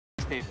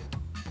David.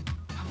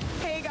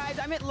 Hey guys,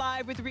 I'm at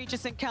Live with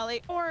Regis and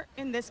Kelly, or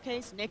in this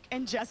case, Nick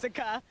and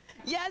Jessica.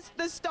 Yes,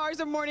 the stars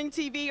of morning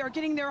TV are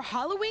getting their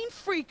Halloween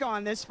freak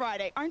on this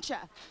Friday, aren't ya?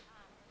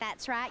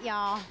 That's right,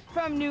 y'all.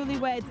 From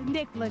newlyweds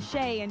Nick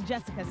Lachey and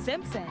Jessica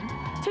Simpson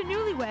to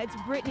newlyweds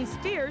Britney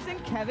Spears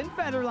and Kevin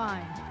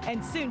Federline,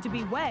 and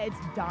soon-to-be weds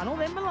Donald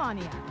and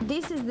Melania.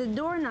 This is the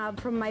doorknob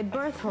from my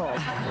birth hole.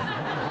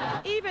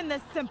 Even the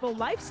Simple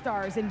Life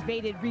stars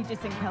invaded Regis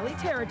and Kelly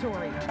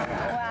territory.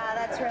 Wow,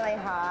 that's really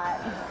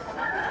hot.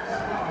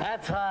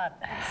 That's hot.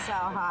 It's so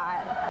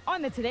hot.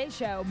 On the Today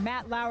Show,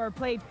 Matt Lauer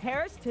played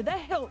Paris to the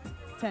Hilton.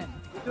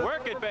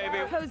 Work it, baby.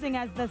 Posing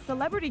as the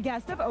celebrity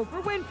guest of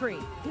Oprah Winfrey.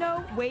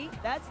 No, wait,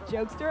 that's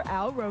jokester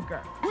Al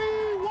Roker.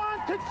 We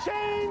want to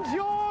change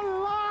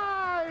your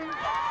life!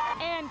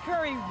 Ann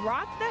Curry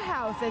rocked the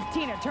house as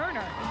Tina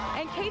Turner,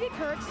 and Katie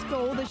Couric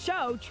stole the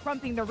show,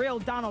 trumping the real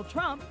Donald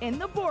Trump in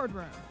the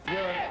boardroom.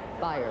 You're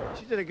fired.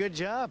 She did a good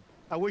job.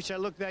 I wish I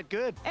looked that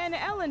good. And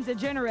Ellen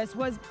DeGeneres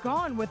was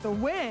gone with the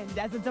wind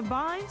as a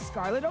divine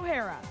Scarlett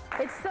O'Hara.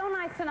 It's so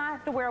nice to not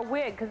have to wear a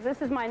wig, because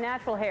this is my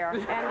natural hair.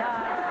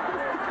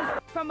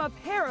 And From a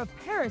pair of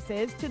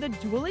Parises to the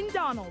dueling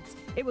Donalds,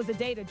 it was a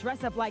day to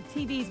dress up like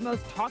TV's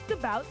most talked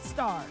about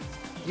stars.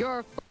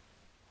 You're